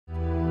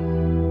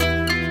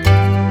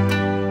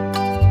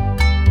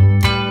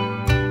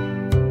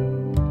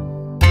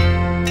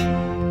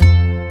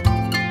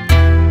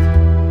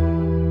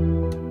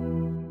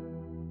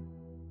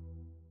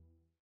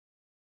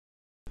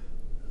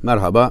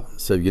Merhaba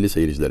sevgili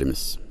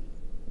seyircilerimiz.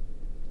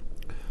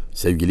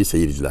 Sevgili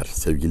seyirciler,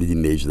 sevgili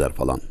dinleyiciler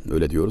falan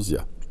öyle diyoruz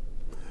ya.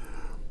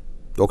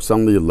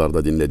 90'lı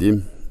yıllarda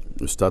dinlediğim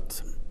üstad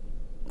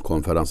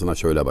konferansına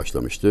şöyle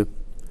başlamıştı.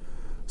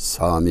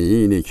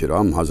 Sami'in-i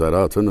kiram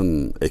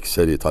hazaratının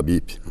ekseri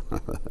tabip.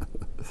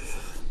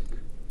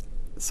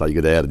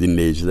 Saygıdeğer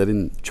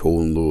dinleyicilerin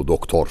çoğunluğu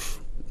doktor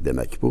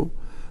demek bu.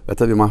 Ve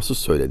tabii mahsus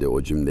söyledi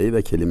o cümleyi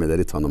ve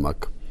kelimeleri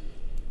tanımak.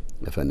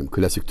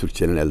 Klasik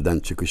Türkçenin elden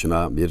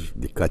çıkışına bir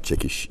dikkat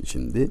çekiş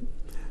içindi.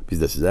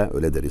 Biz de size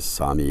öyle deriz.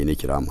 Sami'in-i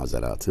kiram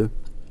hazaratı.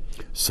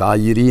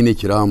 Sayirin-i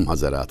kiram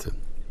hazaratı.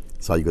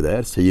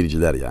 Saygıdeğer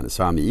seyirciler yani.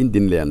 Sami'in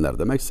dinleyenler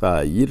demek.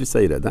 Sayir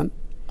seyreden.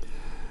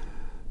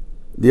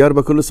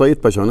 Diyarbakırlı Said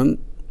Paşa'nın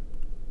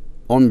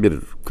 11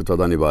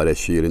 kıtadan ibaret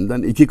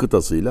şiirinden 2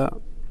 kıtasıyla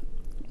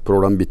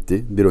program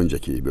bitti bir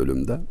önceki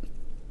bölümde.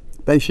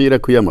 Ben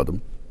şiire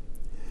kıyamadım.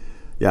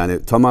 Yani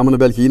tamamını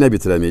belki yine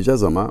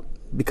bitiremeyeceğiz ama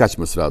birkaç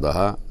mısra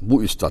daha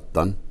bu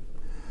üstattan.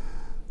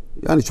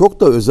 Yani çok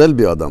da özel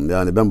bir adam.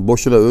 Yani ben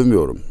boşuna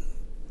övmüyorum.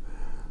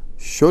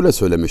 Şöyle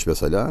söylemiş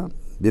mesela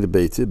bir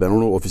beyti, ben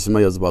onu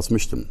ofisime yazıp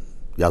asmıştım.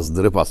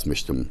 Yazdırıp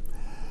asmıştım.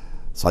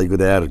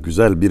 Saygıdeğer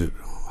güzel bir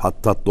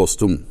hattat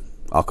dostum,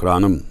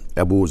 akranım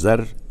Ebu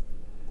Zer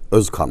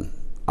Özkan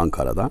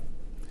Ankara'da.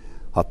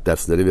 Hat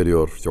dersleri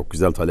veriyor. Çok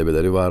güzel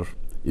talebeleri var.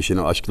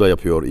 İşini aşkla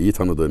yapıyor. İyi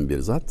tanıdığım bir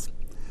zat.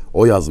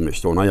 O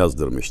yazmıştı. Ona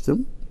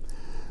yazdırmıştım.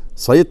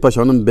 Said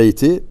Paşa'nın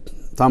beyti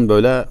tam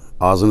böyle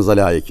ağzınıza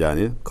layık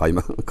yani.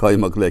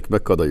 Kaymaklı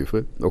ekmek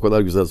kadayıfı. O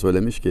kadar güzel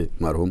söylemiş ki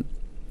merhum.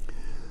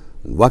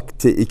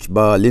 Vakti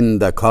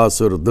ikbalinde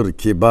kasırdır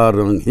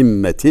kibarın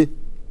himmeti.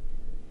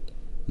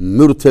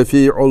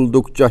 Mürtefi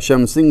oldukça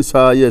şemsin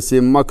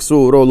sayesi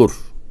maksur olur.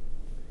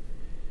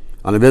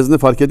 Hani vezni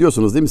fark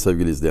ediyorsunuz değil mi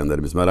sevgili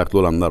izleyenlerimiz? Meraklı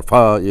olanlar.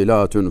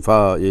 Failatün,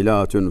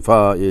 failatün,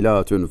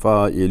 failatün,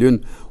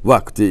 failün.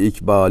 Vakti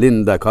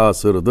ikbalinde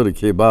kasırdır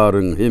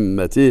kibarın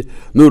himmeti.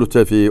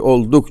 Mürtefi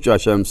oldukça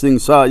şemsin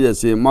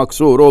sayesi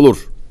maksur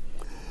olur.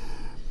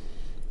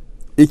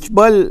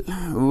 İkbal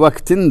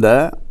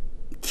vaktinde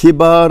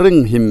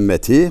kibarın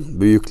himmeti,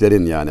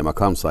 büyüklerin yani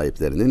makam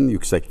sahiplerinin,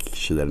 yüksek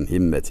kişilerin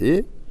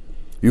himmeti,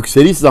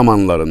 yükseliş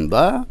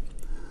zamanlarında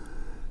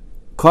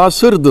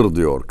kasırdır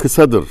diyor,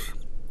 kısadır.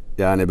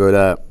 Yani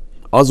böyle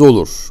az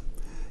olur.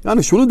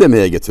 Yani şunu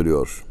demeye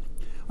getiriyor.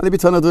 Hani bir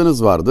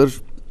tanıdığınız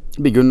vardır.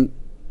 Bir gün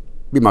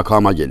bir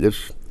makama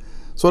gelir.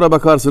 Sonra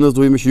bakarsınız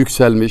duymuş,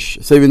 yükselmiş.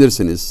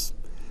 Sevinirsiniz.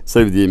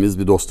 Sevdiğimiz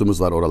bir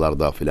dostumuz var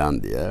oralarda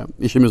filan diye.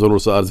 İşimiz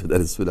olursa arz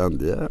ederiz filan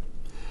diye.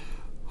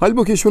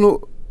 Halbuki şunu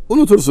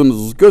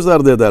unutursunuz, göz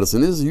ardı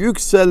edersiniz.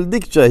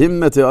 Yükseldikçe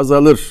himmeti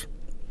azalır.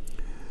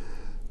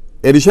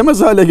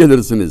 Erişemez hale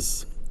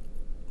gelirsiniz.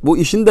 Bu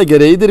işin de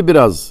gereğidir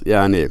biraz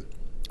yani.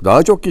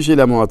 Daha çok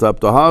kişiyle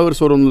muhatap, daha ağır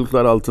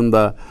sorumluluklar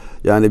altında,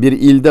 yani bir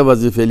ilde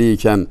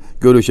vazifeliyken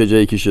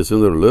görüşeceği kişi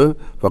sınırlı.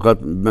 Fakat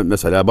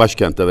mesela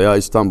başkentte veya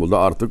İstanbul'da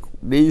artık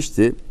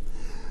değişti.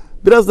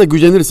 Biraz da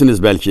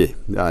gücenirsiniz belki.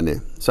 Yani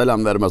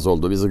selam vermez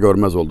oldu, bizi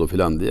görmez oldu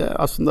filan diye.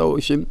 Aslında o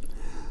işin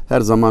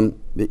her zaman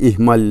bir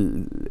ihmal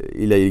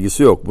ile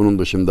ilgisi yok. Bunun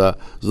dışında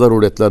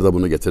zaruretler de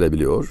bunu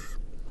getirebiliyor.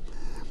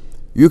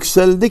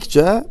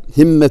 Yükseldikçe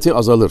himmeti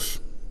azalır.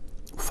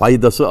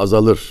 Faydası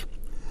azalır.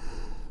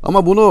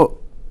 Ama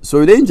bunu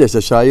söyleyince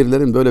işte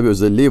şairlerin böyle bir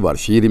özelliği var.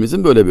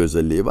 Şiirimizin böyle bir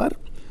özelliği var.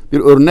 Bir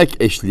örnek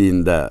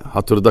eşliğinde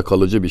hatırda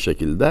kalıcı bir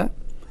şekilde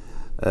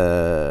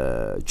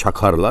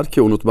çakarlar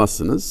ki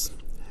unutmazsınız.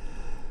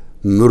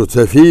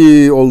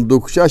 Mürtefi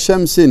oldukça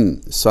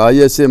şemsin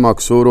sayesi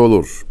maksur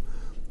olur.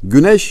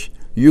 Güneş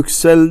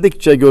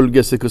yükseldikçe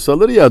gölgesi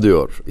kısalır ya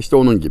diyor. İşte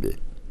onun gibi.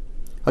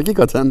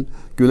 Hakikaten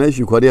güneş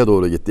yukarıya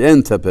doğru gitti.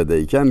 En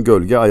tepedeyken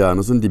gölge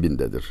ayağınızın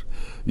dibindedir.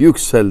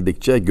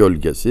 Yükseldikçe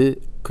gölgesi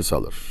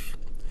kısalır.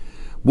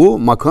 Bu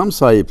makam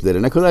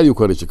sahipleri ne kadar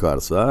yukarı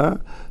çıkarsa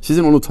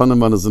sizin onu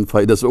tanımanızın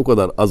faydası o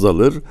kadar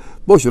azalır.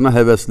 Boşuna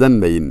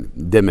heveslenmeyin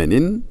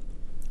demenin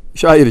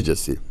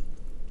şaircesi.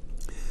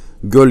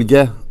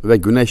 Gölge ve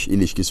güneş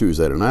ilişkisi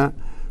üzerine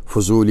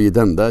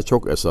Fuzuli'den de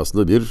çok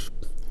esaslı bir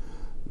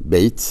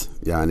beyt,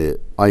 yani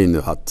aynı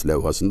hat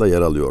levhasında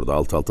yer alıyordu.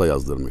 Alt alta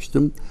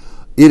yazdırmıştım.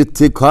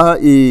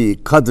 İrtikai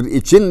kadr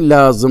için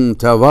lazım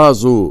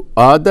tevazu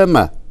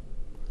Adem'e.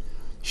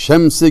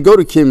 Şemsi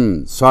gör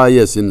kim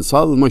sayesin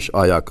salmış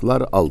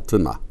ayaklar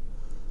altına.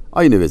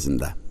 Aynı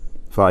vezinde.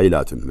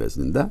 Failatün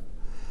vezninde.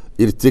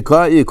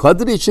 İrtikai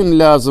kadr için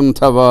lazım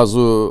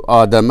tevazu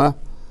Adem'e.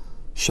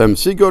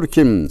 Şemsi gör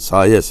kim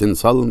sayesin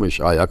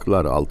salmış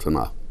ayaklar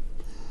altına.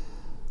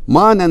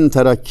 Manen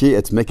terakki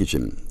etmek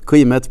için,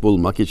 kıymet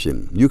bulmak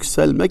için,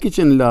 yükselmek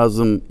için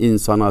lazım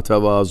insana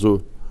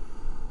tevazu.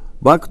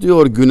 Bak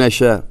diyor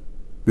güneşe,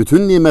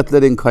 bütün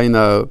nimetlerin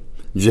kaynağı,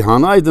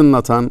 cihanı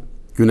aydınlatan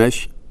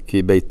güneş,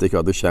 ki beytteki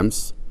adı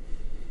Şems,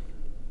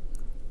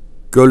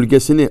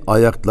 gölgesini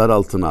ayaklar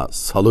altına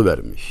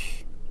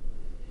salıvermiş.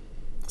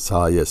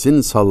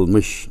 Sayesin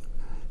salmış,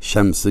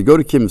 şemsi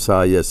gör kim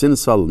sayesin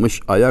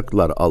salmış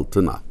ayaklar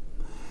altına.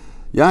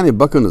 Yani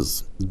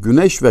bakınız,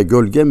 güneş ve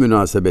gölge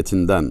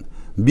münasebetinden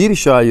bir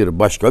şair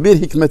başka bir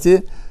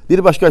hikmeti,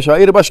 Bir başka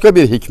şair başka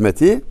bir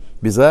hikmeti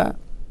bize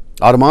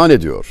armağan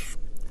ediyor.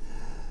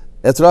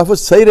 Etrafı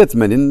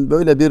seyretmenin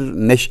böyle bir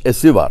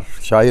neşesi var.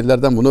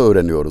 Şairlerden bunu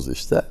öğreniyoruz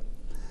işte.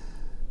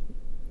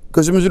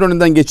 Gözümüzün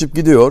önünden geçip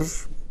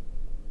gidiyor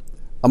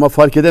ama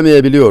fark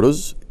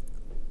edemeyebiliyoruz.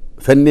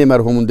 Fenni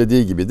merhumun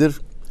dediği gibidir.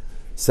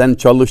 Sen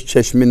çalış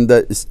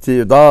çeşminde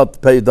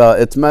istidat peyda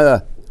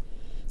etme,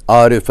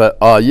 arife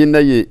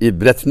ayineyi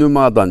ibret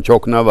nümadan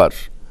çok ne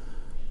var.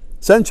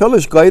 Sen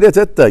çalış gayret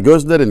et de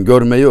gözlerin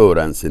görmeyi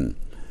öğrensin.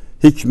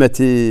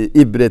 Hikmeti,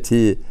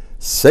 ibreti,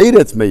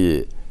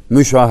 seyretmeyi,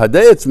 müşahede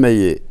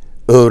etmeyi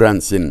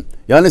öğrensin.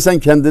 Yani sen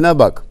kendine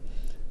bak.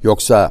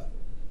 Yoksa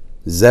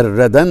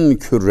zerreden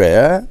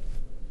küreye,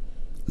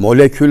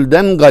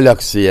 molekülden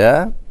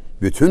galaksiye,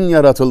 bütün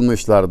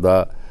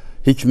yaratılmışlarda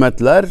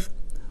hikmetler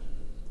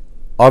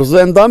arz-ı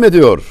endam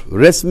ediyor.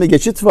 Resmi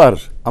geçit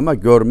var ama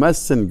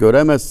görmezsin,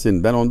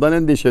 göremezsin. Ben ondan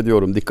endişe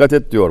ediyorum. Dikkat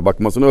et diyor.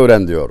 Bakmasını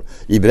öğren diyor.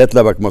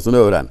 İbretle bakmasını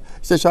öğren.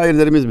 İşte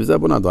şairlerimiz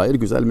bize buna dair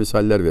güzel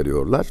misaller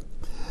veriyorlar.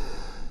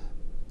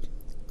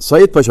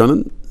 Said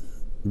Paşa'nın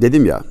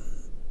dedim ya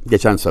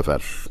geçen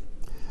sefer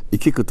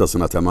 2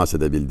 kıtasına temas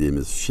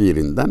edebildiğimiz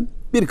şiirinden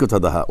bir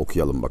kıta daha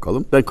okuyalım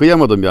bakalım. Ben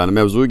kıyamadım yani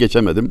mevzuyu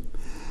geçemedim.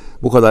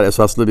 Bu kadar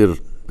esaslı bir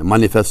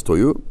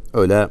manifestoyu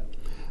öyle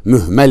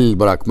mühmel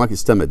bırakmak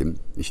istemedim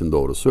işin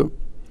doğrusu.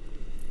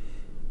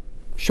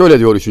 Şöyle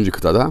diyor 3.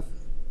 kıtada.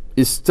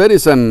 İster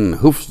isen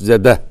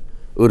hıfzede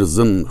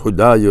ırzın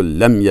hudayı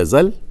lem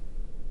yezel,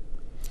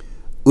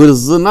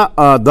 ırzına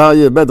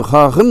adayı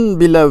bedhahın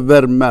bile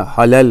verme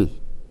halel.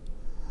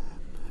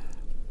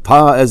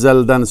 Ta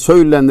ezelden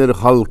söylenir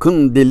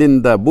halkın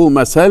dilinde bu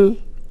mesel,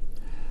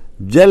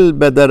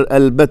 celbeder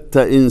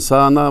elbette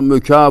insana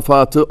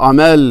mükafatı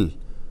amel.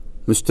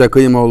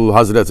 Müstakim ol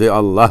Hazreti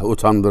Allah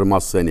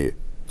utandırmaz seni.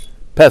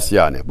 Pes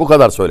yani bu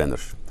kadar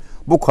söylenir.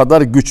 Bu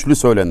kadar güçlü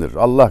söylenir.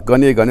 Allah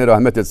gani gani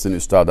rahmet etsin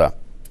üstada.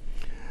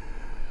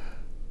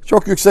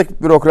 Çok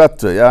yüksek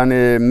bürokrattı.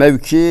 Yani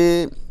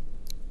mevki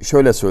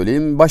şöyle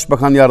söyleyeyim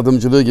başbakan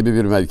yardımcılığı gibi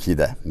bir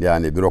mevkide.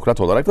 Yani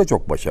bürokrat olarak da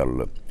çok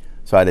başarılı.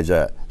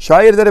 Sadece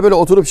şairlere böyle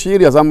oturup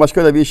şiir yazan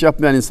başka da bir iş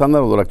yapmayan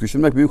insanlar olarak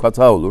düşünmek büyük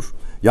hata olur.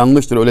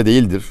 Yanlıştır, öyle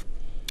değildir.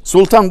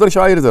 Sultandır,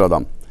 şairdir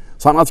adam.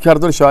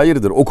 Sanatkardır,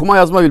 şairdir. Okuma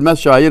yazma bilmez,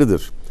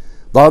 şairdir.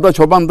 Dağda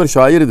çobandır,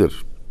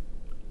 şairdir.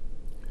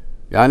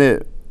 Yani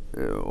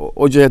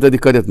o cihete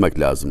dikkat etmek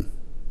lazım.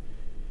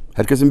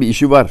 Herkesin bir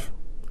işi var.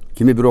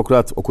 Kimi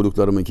bürokrat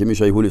okuduklarımın, kimi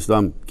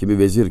Şeyhülislam, kimi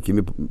vezir,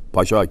 kimi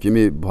paşa,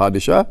 kimi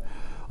padişah.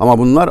 Ama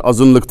bunlar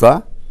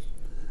azınlıkta.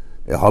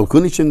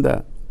 Halkın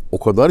içinde o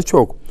kadar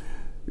çok.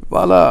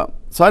 Valla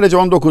sadece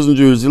 19.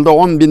 yüzyılda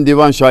 10.000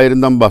 divan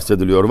şairinden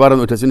bahsediliyor. Varın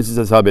ötesini siz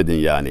hesap edin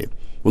yani.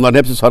 Bunların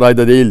hepsi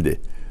sarayda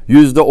değildi.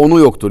 %10'u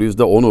yoktur,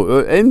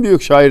 %10'u. En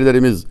büyük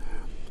şairlerimiz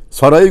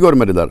sarayı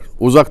görmediler.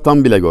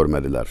 Uzaktan bile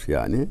görmediler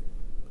yani.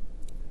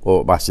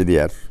 O bahsediği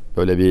yer.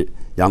 Böyle bir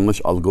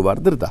yanlış algı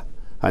vardır da.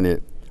 Hani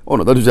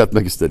onu da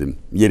düzeltmek istedim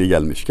yeri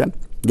gelmişken.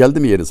 Geldi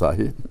mi yeri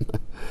sahi?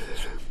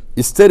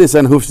 İster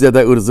isen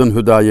hıfzede ırzın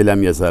hüdayi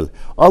lem yezel.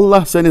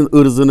 Allah senin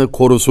ırzını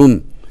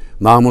korusun.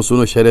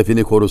 Namusunu,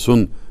 şerefini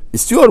korusun.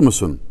 İstiyor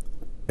musun?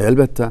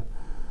 Elbette.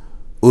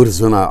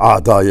 Irzına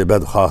adayı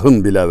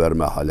bedhahın bile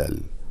verme halel.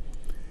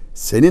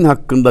 Senin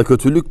hakkında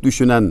kötülük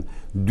düşünen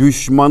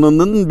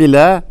düşmanının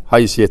bile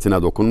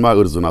haysiyetine dokunma,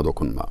 ırzına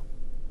dokunma.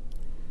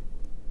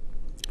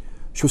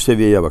 Şu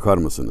seviyeye bakar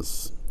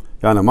mısınız?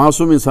 Yani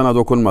masum insana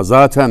dokunma.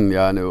 Zaten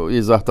yani o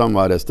izahtan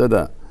vareste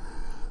de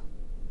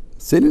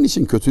senin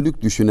için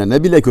kötülük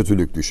düşünene bile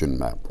kötülük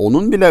düşünme.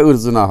 Onun bile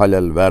ırzına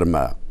halel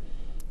verme.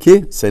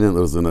 Ki senin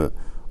ırzını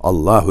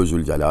Allahu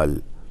Zülcelal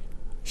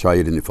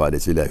şairin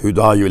ifadesiyle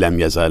hüdayü lem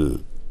yezel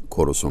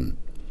korusun.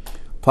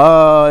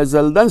 Ta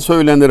ezelden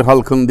söylenir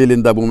halkın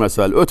dilinde bu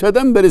mesel.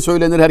 Öteden beri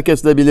söylenir,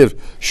 herkes de bilir.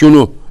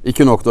 Şunu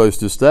 2 nokta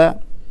üst üste.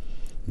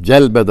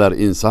 Celbeder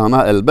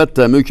insana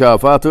elbette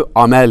mükafatı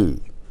amel.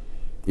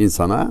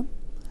 İnsana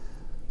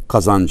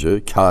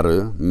kazancı,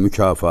 kârı,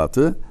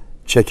 mükafatı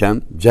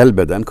çeken,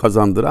 celbeden,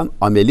 kazandıran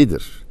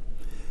amelidir.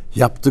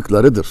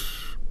 Yaptıklarıdır.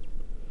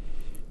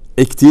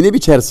 Ektiğini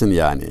biçersin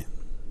yani.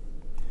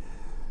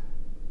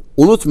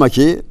 Unutma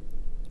ki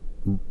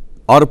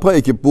arpa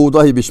ekip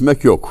buğday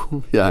biçmek yok.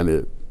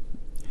 Yani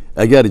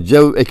eğer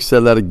cev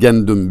ekseler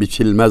gendüm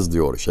biçilmez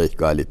diyor Şeyh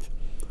Galip.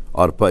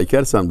 Arpa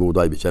ekersen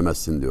buğday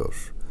biçemezsin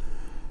diyor.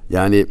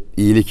 Yani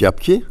iyilik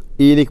yap ki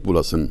iyilik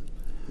bulasın.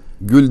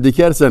 Gül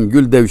dikersen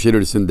gül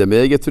devşirirsin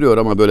demeye getiriyor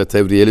ama böyle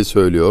tevriyeli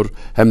söylüyor.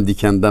 Hem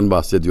dikenden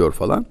bahsediyor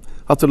falan.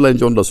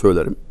 Hatırlayınca onu da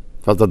söylerim.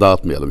 Fazla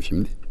dağıtmayalım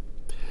şimdi.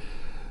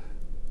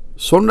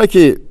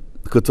 Sonraki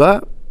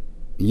kıta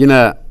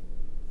yine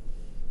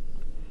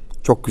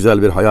çok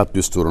güzel bir hayat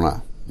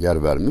düsturuna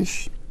yer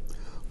vermiş.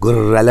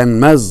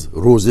 Gırrelenmez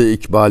ruzi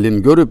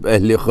ikbalin görüp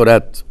ehli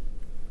hıret.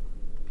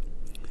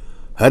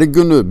 Her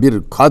günü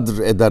bir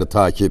kadr eder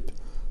takip.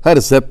 Her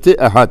septi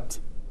ehad.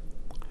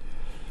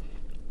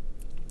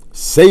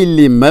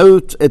 Seyli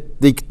mevt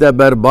ettikte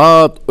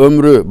berbat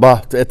ömrü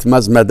baht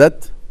etmez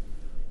medet.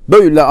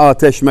 Böyle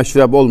ateş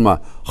meşrep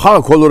olma.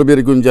 Hak olur bir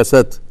gün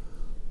ceset.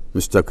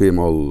 Müstakim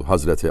ol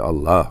Hazreti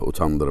Allah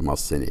utandırmaz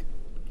seni.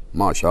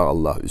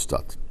 Maşallah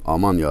üstad.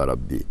 Aman ya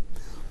Rabbi.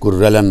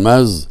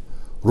 Gurrelenmez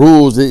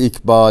ruzi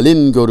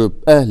ikbalin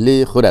görüp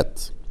ehli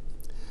hıret.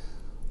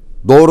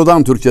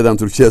 Doğrudan Türkçeden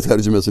Türkçe'ye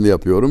tercümesini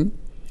yapıyorum.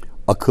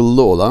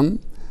 Akıllı olan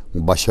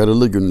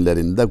başarılı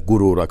günlerinde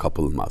gurura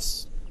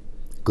kapılmaz.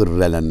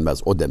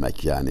 Gırrelenmez o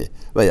demek yani.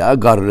 Veya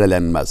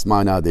garrelenmez.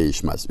 Mana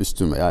değişmez.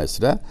 Üstün veya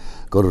esre.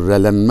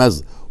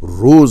 Gırrelenmez.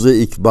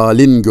 Ruzi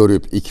ikbalin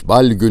görüp,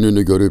 ikbal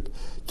gününü görüp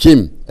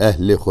kim?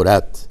 Ehli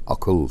huret.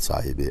 Akıl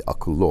sahibi,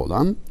 akıllı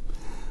olan,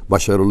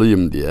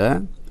 başarılıyım diye,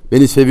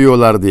 beni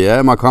seviyorlar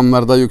diye,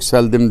 makamlarda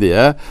yükseldim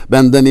diye,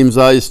 benden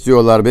imza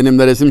istiyorlar,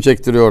 benimle resim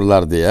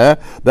çektiriyorlar diye,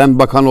 ben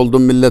bakan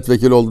oldum,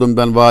 milletvekili oldum,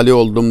 ben vali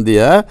oldum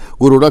diye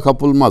gurura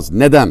kapılmaz.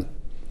 Neden?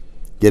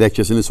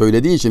 Gerekçesini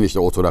söylediği için işte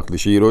oturaklı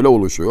şiir öyle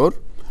oluşuyor.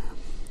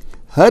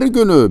 Her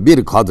günü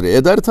bir kadri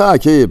eder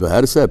takip,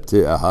 her septi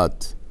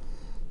ehad.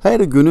 Her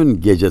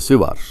günün gecesi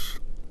var.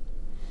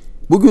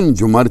 Bugün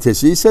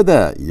cumartesi ise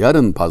de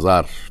yarın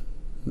pazar.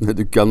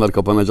 Dükkanlar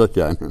kapanacak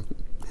yani.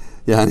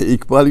 Yani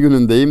ikbal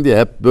günündeyim diye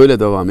hep böyle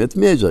devam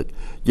etmeyecek.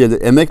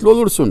 Emekli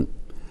olursun,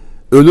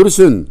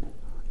 ölürsün,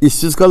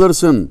 işsiz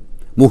kalırsın,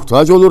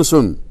 muhtaç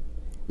olursun.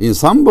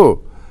 İnsan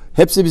bu.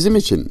 Hepsi bizim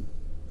için.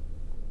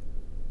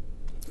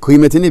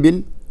 Kıymetini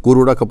bil,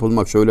 gurura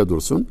kapılmak şöyle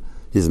dursun.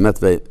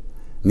 Hizmet ve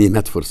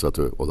nimet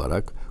fırsatı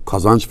olarak,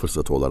 kazanç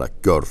fırsatı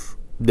olarak gör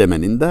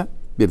demenin de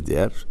bir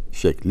diğer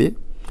şekli.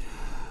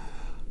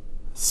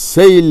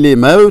 Seyli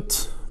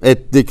mevt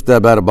ettik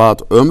de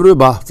berbat, ömrü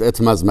baht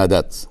etmez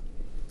medet.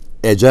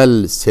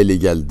 Ecel seli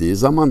geldiği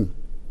zaman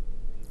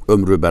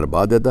ömrü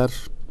berbat eder.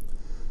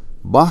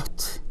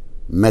 Baht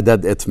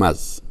medet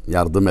etmez,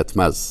 yardım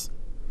etmez.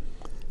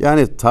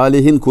 Yani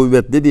talihin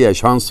kuvvetli diye,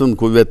 şansın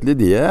kuvvetli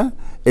diye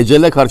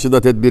ecele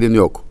karşıda tedbirin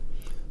yok.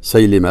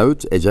 Seyli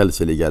mevt, ecel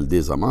seli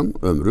geldiği zaman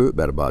ömrü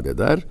berbat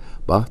eder.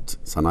 Baht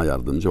sana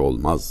yardımcı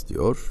olmaz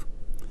diyor.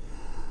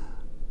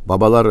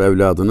 Babalar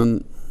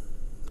evladının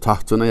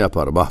tahtını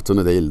yapar,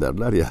 bahtını değil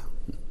derler ya.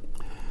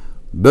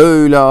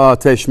 Böyle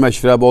ateş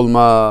meşrep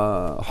olma,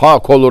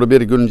 hak olur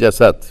bir gün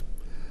ceset.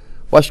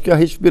 Başka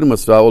hiçbir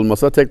mısra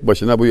olmasa tek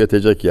başına bu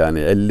yetecek yani.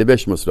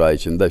 55 mısra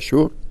içinde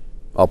şu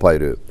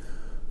apayrı.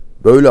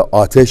 Böyle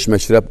ateş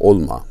meşrep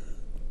olma.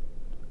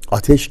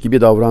 Ateş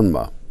gibi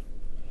davranma.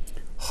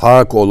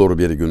 Hak olur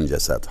bir gün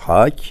ceset.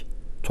 Hak,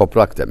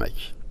 toprak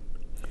demek.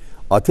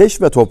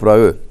 Ateş ve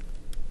toprağı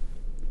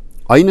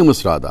aynı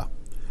mısrada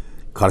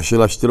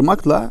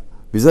karşılaştırmakla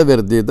bize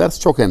verdiği ders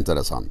çok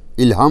enteresan.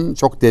 İlham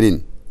çok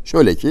derin.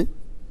 Şöyle ki,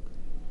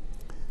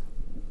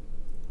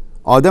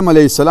 Adem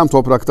Aleyhisselam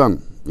topraktan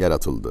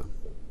yaratıldı.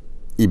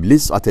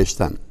 İblis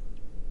ateşten.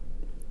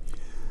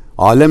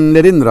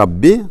 Alemlerin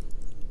Rabbi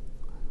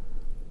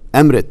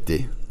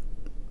emretti.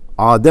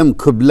 Adem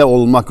kıble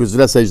olmak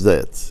üzere secde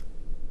et.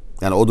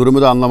 Yani o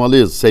durumu da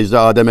anlamalıyız. Secde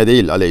Adem'e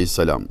değil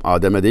Aleyhisselam.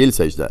 Adem'e değil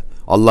secde.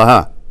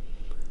 Allah'a.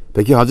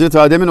 Peki Hazreti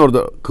Adem'in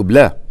orada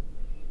kıble.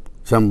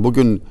 Sen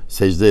bugün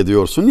secde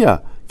ediyorsun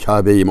ya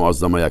Kabe-i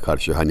Muazzama'ya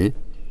karşı hani.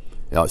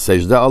 Ya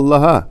secde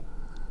Allah'a.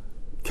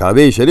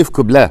 Kabe-i Şerif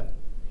kıble.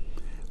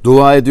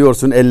 Dua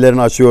ediyorsun,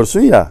 ellerini açıyorsun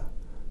ya.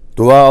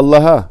 Dua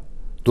Allah'a.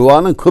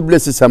 Duanın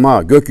kıblesi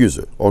sema,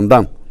 gökyüzü.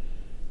 Ondan.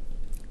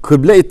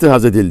 Kıble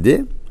ittihaz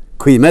edildi.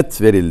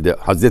 Kıymet verildi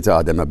Hazreti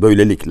Adem'e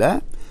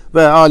böylelikle.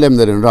 Ve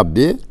alemlerin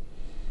Rabbi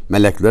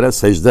meleklere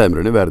secde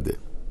emrini verdi.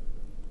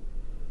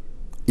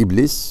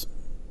 İblis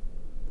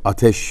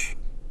ateş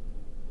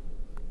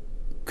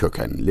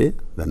kökenli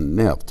ve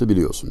ne yaptı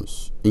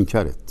biliyorsunuz.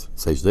 İnkar etti.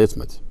 Secde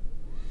etmedi.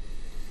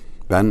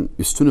 Ben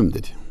üstünüm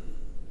dedi.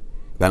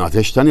 Ben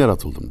ateşten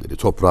yaratıldım dedi.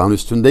 Toprağın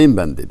üstündeyim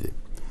ben dedi.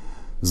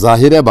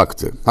 Zahire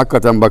baktı.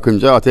 Hakikaten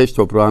bakınca ateş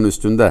toprağın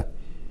üstünde.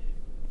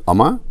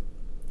 Ama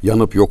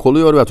yanıp yok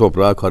oluyor ve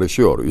toprağa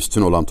karışıyor.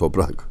 Üstün olan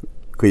toprak.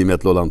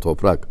 Kıymetli olan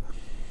toprak.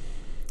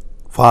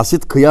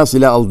 Fasit kıyas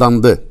ile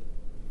aldandı.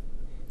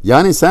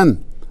 Yani sen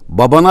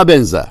babana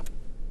benze.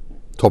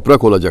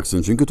 Toprak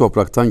olacaksın çünkü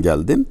topraktan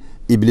geldin.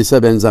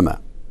 İblise benzeme.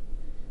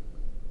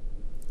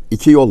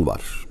 İki yol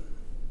var.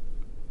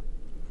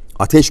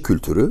 Ateş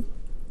kültürü,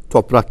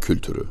 toprak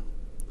kültürü.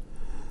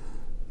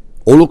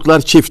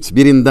 Oluklar çift,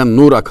 birinden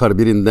nur akar,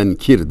 birinden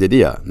kir dedi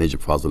ya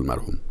Necip Fazıl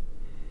merhum.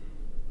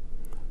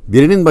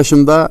 Birinin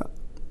başında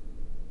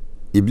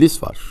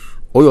iblis var.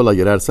 O yola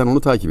girersen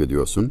onu takip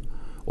ediyorsun.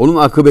 Onun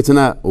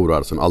akıbetine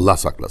uğrarsın. Allah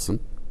saklasın.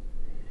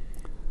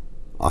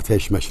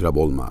 Ateş meşrep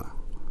olma.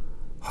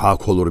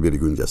 Hak olur bir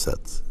gün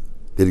ceset.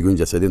 Bir gün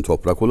cesedin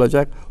toprak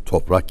olacak.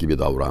 Toprak gibi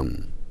davran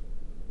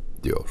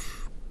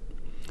diyor.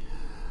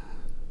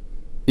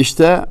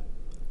 İşte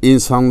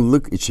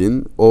insanlık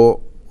için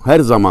o her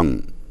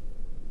zaman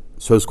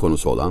söz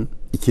konusu olan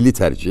ikili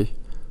tercih.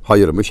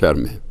 Hayır mı şer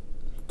mi?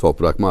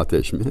 Toprak mı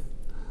ateş mi?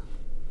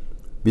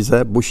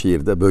 Bize bu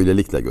şiirde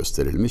böylelikle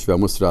gösterilmiş ve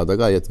mısrada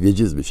gayet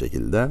veciz bir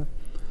şekilde.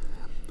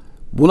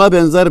 Buna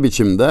benzer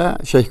biçimde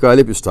Şeyh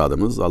Galip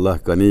Üstadımız, Allah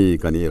gani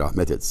gani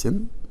rahmet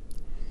etsin.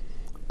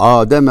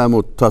 Adem'e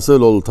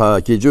muttasıl ol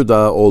ta ki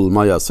cüda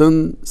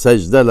olmayasın,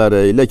 secdeler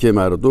eyle ki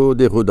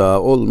merdudi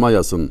huda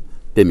olmayasın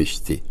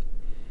demişti.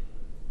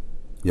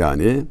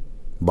 Yani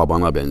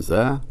babana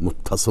benze,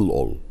 muttasıl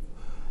ol.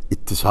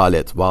 İttisal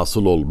et,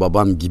 vasıl ol,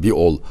 baban gibi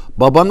ol.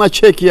 Babana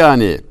çek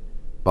yani.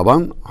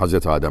 Baban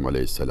Hazreti Adem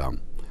Aleyhisselam.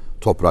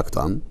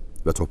 Topraktan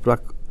ve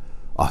toprak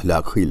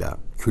ahlakıyla,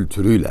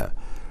 kültürüyle,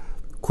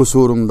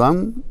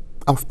 kusurumdan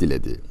af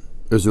diledi.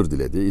 Özür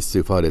diledi,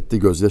 istiğfar etti,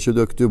 gözyaşı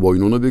döktü,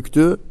 boynunu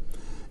büktü.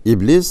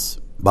 İblis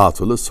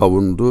batılı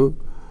savundu,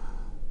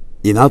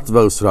 inat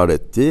ve ısrar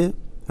etti.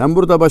 Hem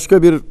burada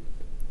başka bir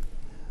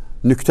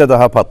nükte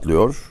daha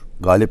patlıyor.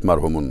 Galip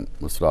merhumun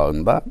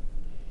mısrağında.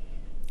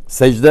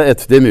 Secde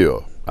et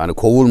demiyor. Yani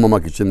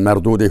kovulmamak için,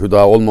 merdud-i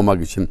hüda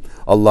olmamak için,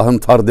 Allah'ın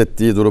tard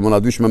ettiği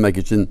durumuna düşmemek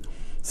için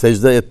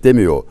secde et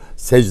demiyor.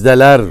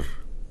 Secdeler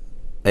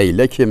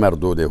eyle ki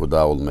merdud-i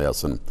hüda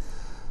olmayasın.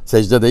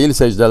 Secde değil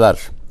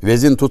secdeler.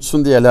 Vezin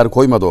tutsun diyeler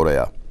koymadı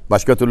oraya.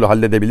 Başka türlü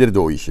halledebilirdi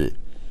o işi.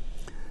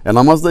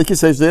 Namazda 2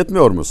 secde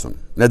etmiyor musun?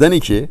 Neden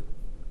 2?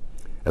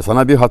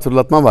 Sana bir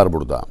hatırlatma var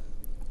burada.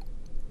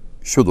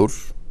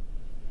 Şudur.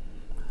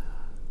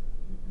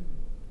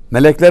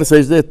 Melekler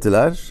secde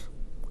ettiler.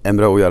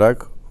 Emre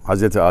uyarak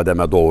Hazreti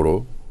Adem'e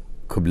doğru.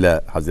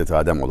 Kıble Hazreti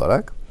Adem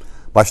olarak.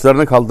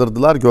 Başlarını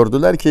kaldırdılar.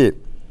 Gördüler ki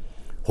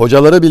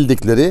hocaları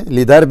bildikleri,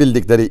 lider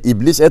bildikleri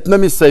iblis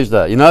etmemiş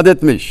secde. İnat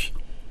etmiş.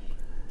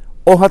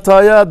 O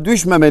hataya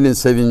düşmemenin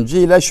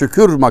sevinciyle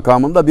şükür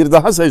makamında bir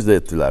daha secde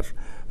ettiler.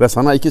 Ve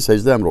sana 2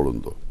 secde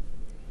emrolundu.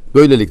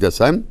 Böylelikle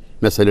sen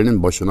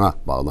meselenin başına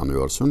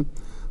bağlanıyorsun.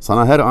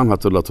 Sana her an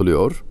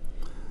hatırlatılıyor.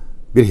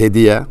 Bir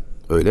hediye,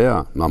 öyle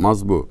ya,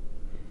 namaz bu.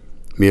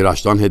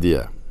 Miraçtan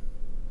hediye.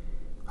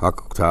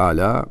 Hak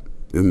Teala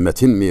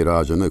ümmetin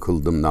miracını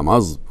kıldım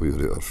namaz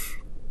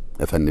buyuruyor.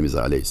 Efendimiz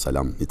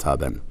Aleyhisselam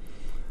hitaben.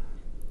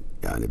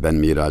 Yani ben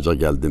miraca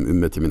geldim,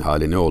 ümmetimin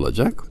hali ne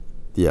olacak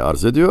diye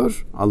arz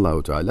ediyor.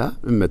 Allahu Teala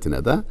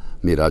ümmetine de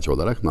miraç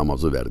olarak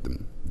namazı verdim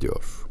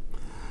diyor.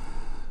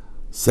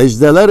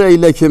 Secdeler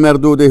eyle ki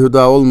merdud-i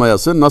hüda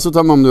olmayasın. Nasıl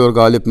tamamlıyor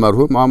Galip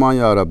merhum? Aman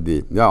ya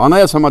Rabbi. Ya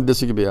anayasa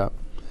maddesi gibi ya.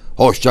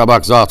 Hoşça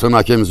bak zatın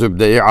hakim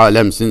zübde-i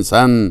alemsin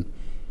sen.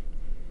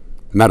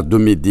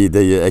 Merdumi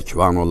dideyi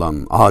ekvan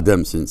olan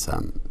Adem'sin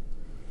sen.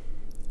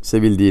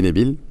 Sevildiğini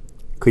bil,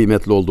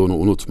 kıymetli olduğunu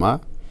unutma.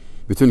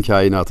 Bütün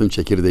kainatın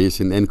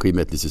çekirdeğisin, en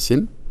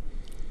kıymetlisisin.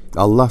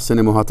 Allah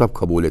seni muhatap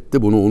kabul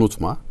etti, bunu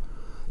unutma.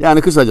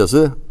 Yani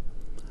kısacası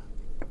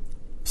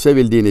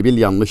sevildiğini bil,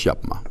 yanlış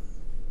yapma.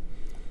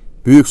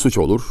 Büyük suç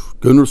olur,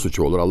 gönül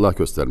suçu olur, Allah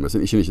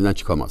göstermesin, işin içinden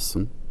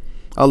çıkamazsın.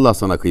 Allah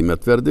sana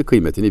kıymet verdi,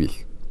 kıymetini bil.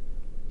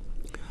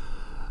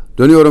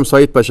 Dönüyorum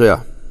Said Paşa'ya.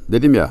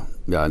 Dedim ya,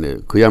 yani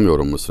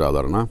kıyamıyorum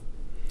mısralarına.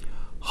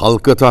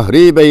 Halkı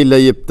tahrip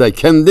eyleyip de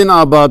kendin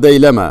abad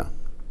eyleme.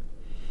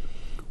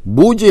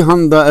 Bu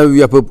cihanda ev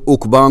yapıp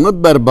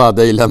ukbanı berbat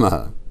eyleme.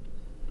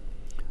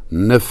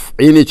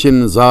 Nef'in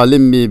için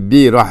zalim mi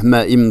bir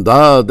rahme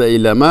imdad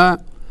eyleme.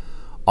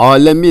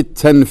 Alemi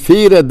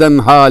tenfir eden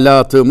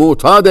halatı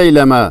mutad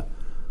eyleme.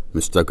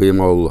 Müstakim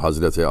ol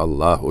Hazreti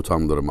Allah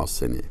utandırmaz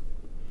seni.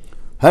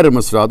 Her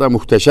mısrada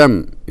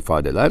muhteşem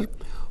ifadeler.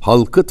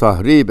 Halkı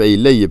tahrip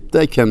eyleyip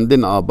de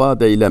kendin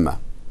abad eyleme.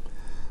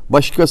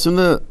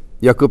 Başkasını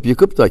yakıp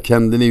yıkıp da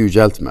kendini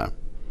yüceltme.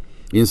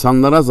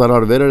 İnsanlara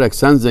zarar vererek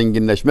sen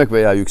zenginleşmek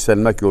veya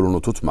yükselmek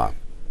yolunu tutma.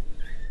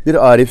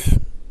 Bir arif,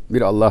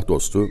 bir Allah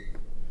dostu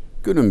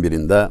günün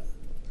birinde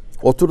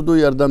oturduğu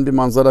yerden bir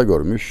manzara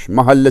görmüş.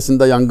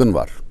 Mahallesinde yangın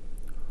var.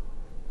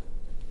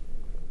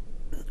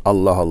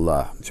 Allah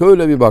Allah.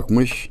 Şöyle bir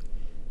bakmış.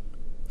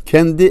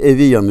 Kendi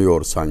evi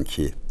yanıyor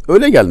sanki.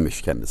 Öyle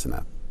gelmiş kendisine.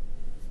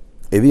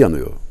 Evi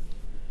yanıyor.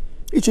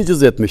 İçi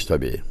cız etmiş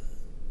tabii.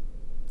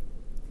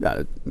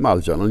 Yani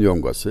malcanın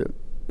yongası.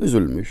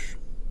 Üzülmüş.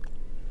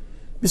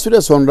 Bir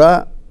süre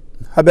sonra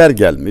haber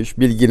gelmiş,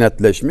 bilgi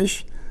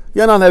netleşmiş.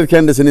 Yanan ev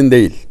kendisinin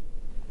değil.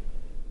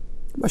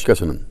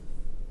 Başkasının.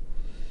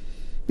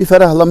 Bir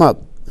ferahlama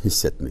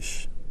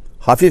hissetmiş.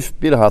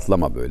 Hafif bir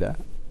rahatlama böyle.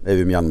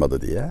 Evim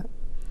yanmadı diye.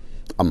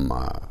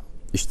 Ama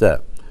işte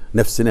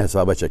nefsini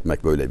hesaba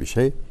çekmek böyle bir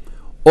şey.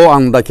 O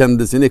anda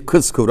kendisini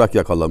kıskıvrak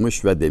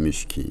yakalamış ve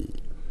demiş ki,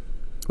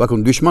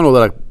 bakın düşman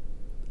olarak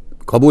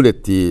kabul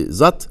ettiği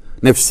zat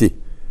nefsi.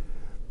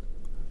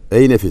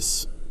 Ey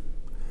nefis,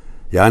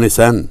 yani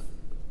sen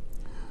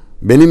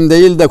benim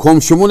değil de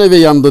komşumun evi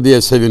yandı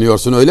diye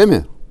seviniyorsun, öyle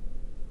mi?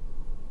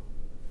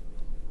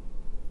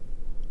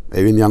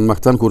 Evin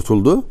yanmaktan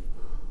kurtuldu.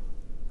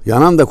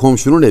 Yanan da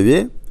komşunun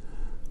evi.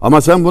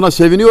 Ama sen buna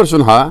seviniyorsun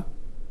ha?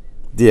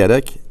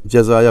 Diyerek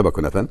cezaya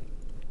bakın efendim.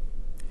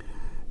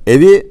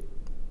 Evi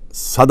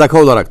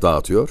sadaka olarak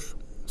dağıtıyor.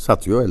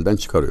 Satıyor, elden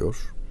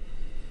çıkarıyor.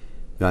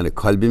 Yani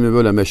kalbimi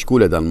böyle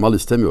meşgul eden mal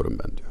istemiyorum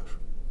ben diyor.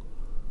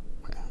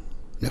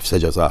 Nefse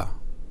ceza.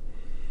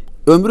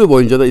 Ömrü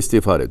boyunca da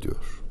istiğfar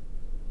ediyor.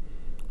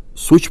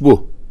 Suç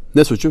bu.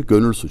 Ne suçu?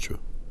 Gönül suçu.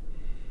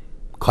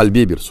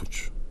 Kalbi bir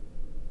suç.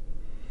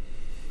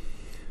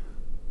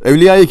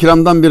 Evliya-i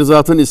Kiram'dan bir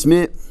zatın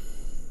ismi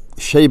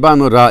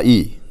Şeyban-ı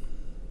Ra'i.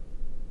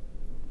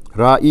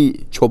 Ra'i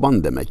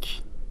çoban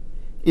demek.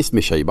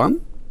 İsmi Şeyban.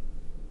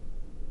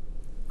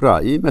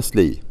 Ra'i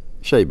mesleği.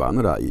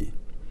 Şeyban-ı Ra'i.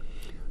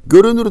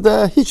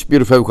 Görünürde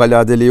hiçbir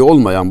fevkaladeliği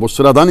olmayan bu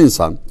sıradan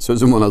insan,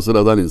 sözüm ona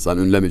sıradan insan,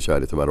 ünlem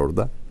işareti var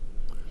orada.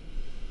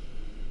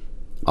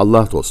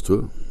 Allah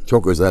dostu,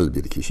 çok özel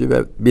bir kişi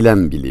ve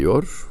bilen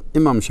biliyor.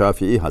 İmam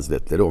Şafii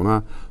Hazretleri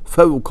ona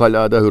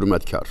fevkalade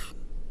hürmetkar.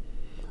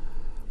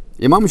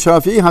 İmam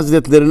Şafii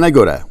Hazretlerine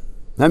göre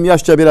hem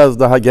yaşça biraz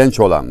daha genç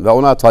olan ve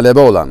ona talebe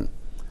olan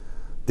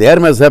diğer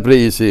mezhep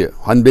reisi,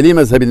 Hanbeli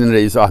mezhebinin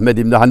reisi Ahmed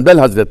İbni Hanbel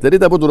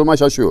Hazretleri de bu duruma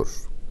şaşıyor.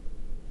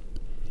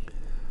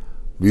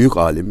 Büyük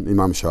alim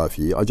İmam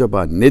Şafii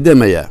acaba ne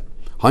demeye,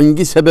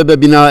 hangi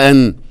sebebe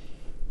binaen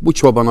bu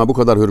çobana bu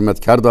kadar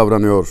hürmetkar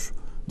davranıyor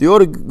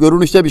diyor.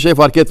 Görünüşte bir şey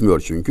fark etmiyor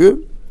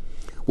çünkü.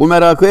 Bu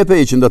merakı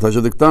epey içinde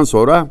taşıdıktan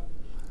sonra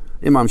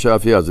İmam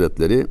Şafii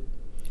Hazretleri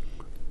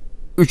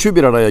üçü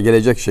bir araya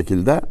gelecek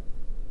şekilde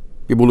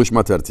bir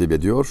buluşma tertip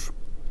ediyor.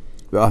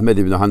 Ve Ahmed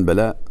İbni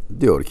Hanbel'e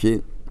diyor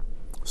ki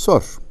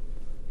sor.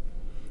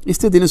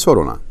 İstediğini sor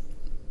ona.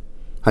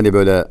 Hani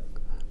böyle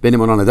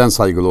benim ona neden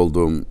saygılı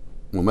olduğumu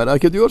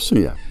merak ediyorsun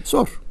ya.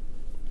 Sor.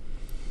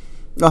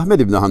 Ahmed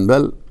İbni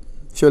Hanbel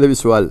şöyle bir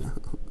sual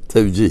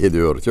tevcih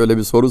ediyor. Şöyle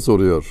bir soru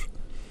soruyor.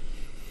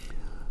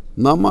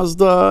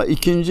 Namazda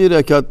ikinci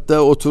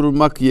rekatta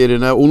oturmak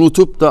yerine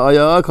unutup da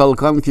ayağa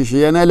kalkan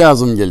kişiye ne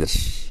lazım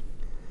gelir?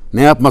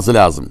 Ne yapması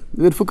lazım?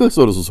 Bir fıkıh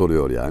sorusu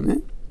soruyor yani.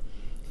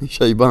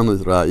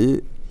 Şeyban-ı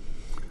Rai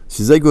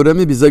size göre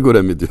mi bize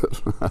göre mi diyor.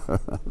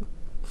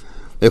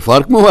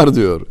 Fark mı var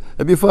diyor.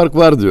 Bir fark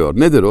var diyor.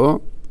 Nedir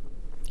o?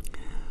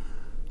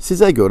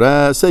 Size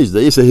göre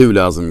secde-i sehiv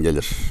lazım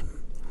gelir.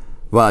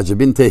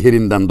 Vacibin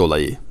tehirinden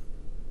dolayı.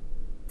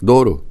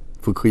 Doğru.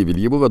 Fıkhi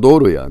bilgi bu ve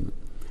doğru yani.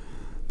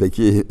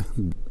 Peki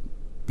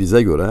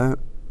bize göre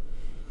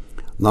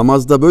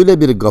namazda böyle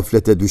bir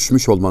gaflete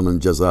düşmüş olmanın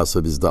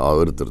cezası bizde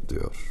ağırdır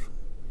diyor.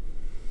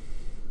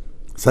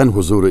 Sen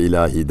huzuru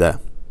ilahide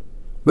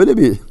böyle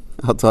bir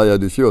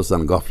hataya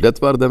düşüyorsan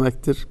gaflet var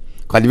demektir.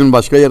 Kalbin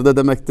başka yerde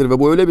demektir ve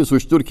bu öyle bir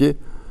suçtur ki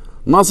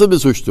nasıl bir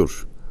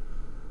suçtur?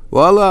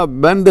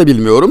 Valla ben de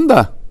bilmiyorum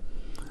da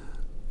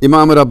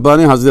İmam-ı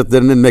Rabbani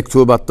Hazretlerinin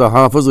mektubatta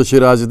Hafız-ı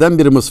Şirazi'den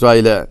bir mısra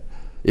ile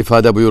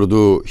ifade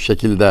buyurduğu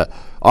şekilde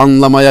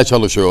anlamaya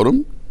çalışıyorum.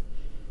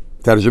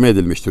 Tercüme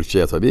edilmiş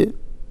Türkçe'ye tabii.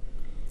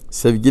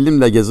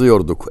 Sevgilimle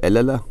geziyorduk el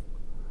ele.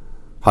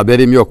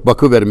 Haberim yok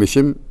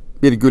bakıvermişim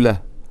bir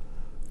güle.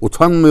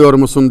 Utanmıyor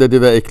musun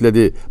dedi ve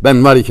ekledi.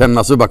 Ben var iken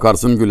nasıl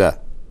bakarsın güle?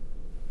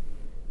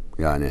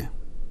 Yani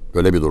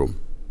böyle bir durum.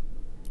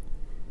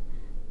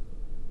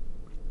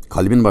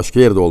 Kalbin başka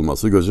yerde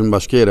olması, gözün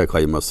başka yere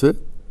kayması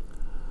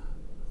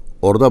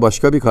orada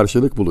başka bir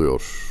karşılık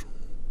buluyor.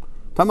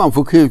 Tamam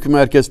fıkhi hükmü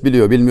herkes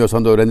biliyor.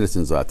 Bilmiyorsan da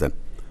öğrenirsin zaten.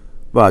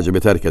 Vacibi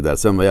terk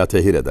edersen veya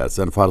tehir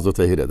edersen, farzı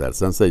tehir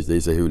edersen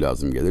secde-i sehiv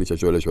lazım gelir. İşte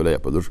şöyle şöyle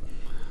yapılır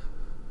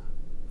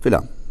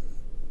filan.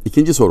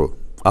 İkinci soru.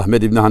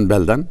 Ahmed İbni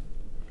Hanbel'den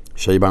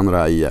Şeyban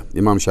Rai'ye.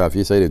 İmam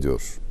Şafii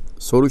seyrediyor.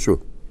 Soru şu.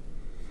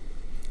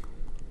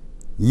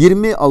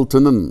 20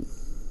 altının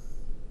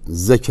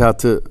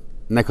zekatı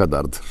ne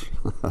kadardır?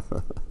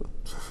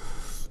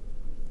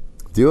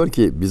 Diyor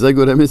ki bize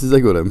göre mi size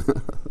göre mi?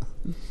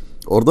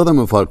 Orada da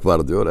mı fark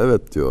var diyor.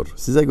 Evet diyor.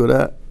 Size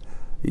göre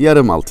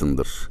yarım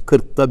altındır.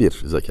 40'ta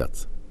 1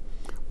 zekat.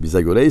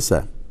 Bize göre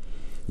ise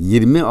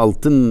 20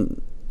 altın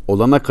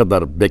olana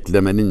kadar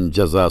beklemenin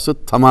cezası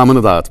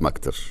tamamını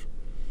dağıtmaktır.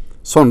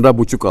 Sonra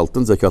buçuk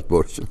altın zekat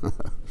borcu.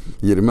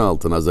 20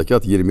 altına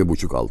zekat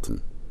 20,5 altın.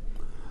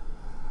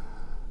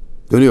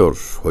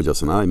 Dönüyor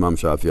hocasına İmam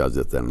Şafii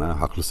Hazretlerine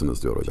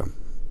haklısınız diyor hocam.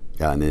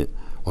 Yani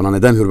ona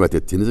neden hürmet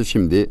ettiğinizi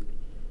şimdi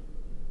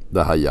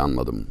daha iyi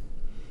anladım.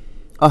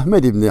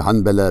 Ahmed İbni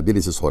Hanbel'e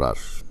birisi sorar.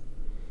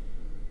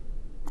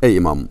 Ey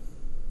imam,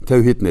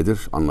 tevhid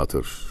nedir?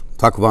 Anlatır.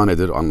 Takva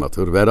nedir?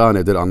 Anlatır. Vera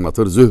nedir?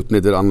 Anlatır. Zühd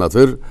nedir?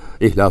 Anlatır.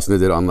 İhlas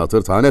nedir?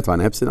 Anlatır. Tane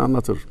tane hepsini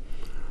anlatır.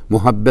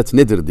 Muhabbet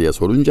nedir diye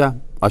sorunca,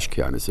 aşk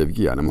yani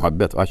sevgi yani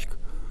muhabbet, aşk.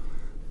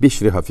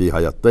 Bişri Hafi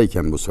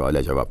hayattayken bu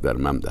suale cevap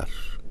vermem der.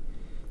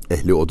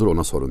 Ehli odur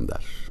ona sorun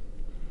der.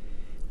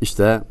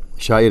 İşte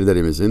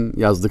şairlerimizin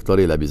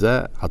yazdıklarıyla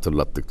bize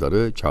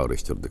hatırlattıkları,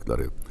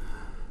 çağrıştırdıkları.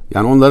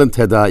 Yani onların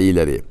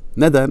tedaileri.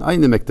 Neden?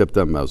 Aynı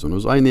mektepten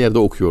mezunuz, aynı yerde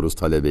okuyoruz,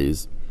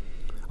 talebeyiz.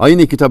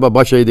 Aynı kitaba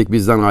baş eğdik,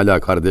 bizden hala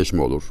kardeş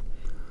mi olur?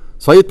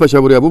 Said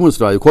Paşa buraya bu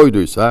mısrayı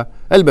koyduysa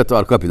elbette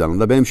arka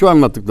planında benim şu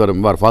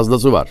anlattıklarım var,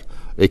 fazlası var.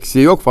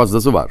 Eksiği yok,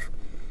 fazlası var.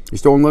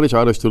 İşte onları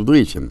çağrıştırdığı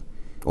için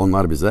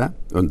onlar bize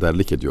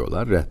önderlik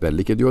ediyorlar,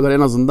 rehberlik ediyorlar. En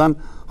azından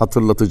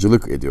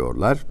hatırlatıcılık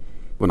ediyorlar.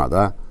 Buna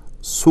da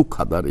su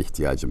kadar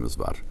ihtiyacımız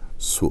var.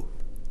 Su.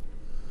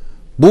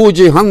 Bu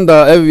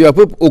cihanda ev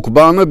yapıp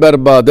ukbanı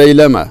berbat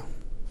eyleme.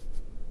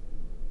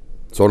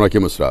 Sonraki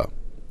mısra.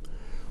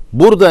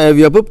 Burada ev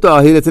yapıp da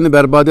ahiretini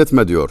berbat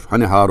etme diyor.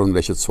 Hani Harun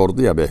Reşit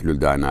sordu ya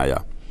Behlül Dana'ya.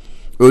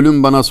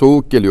 Ölüm bana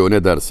soğuk geliyor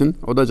ne dersin?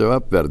 O da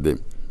cevap verdi.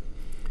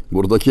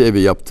 Buradaki evi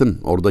yaptın,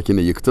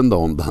 oradakini yıktın da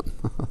ondan.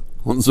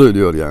 Onu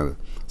söylüyor yani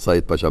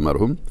Said Paşa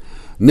merhum.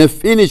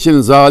 Nef'in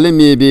için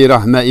zalimi bir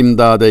rahme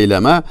imdad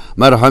eyleme,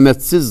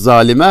 merhametsiz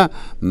zalime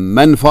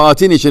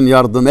menfaatin için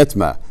yardım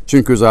etme.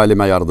 Çünkü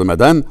zalime yardım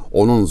eden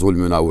onun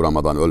zulmüne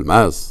uğramadan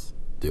ölmez.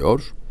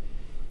 diyor.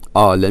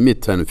 Alemi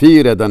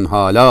tenfir eden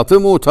halatı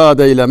mutat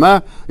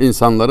eyleme,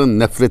 insanların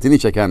nefretini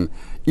çeken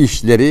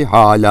işleri,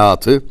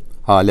 halatı,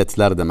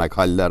 haletler demek,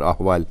 haller,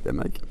 ahval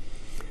demek.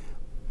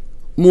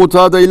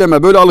 Mutat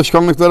eyleme, böyle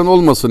alışkanlıkların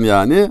olmasın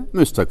yani.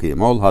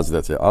 Müstakim ol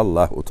Hazreti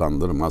Allah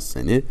utandırmaz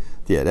seni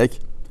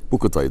diyerek bu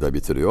kıtayı da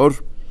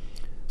bitiriyor.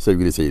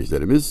 Sevgili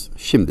seyircilerimiz,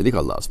 şimdilik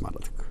Allah'a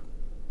ısmarladık.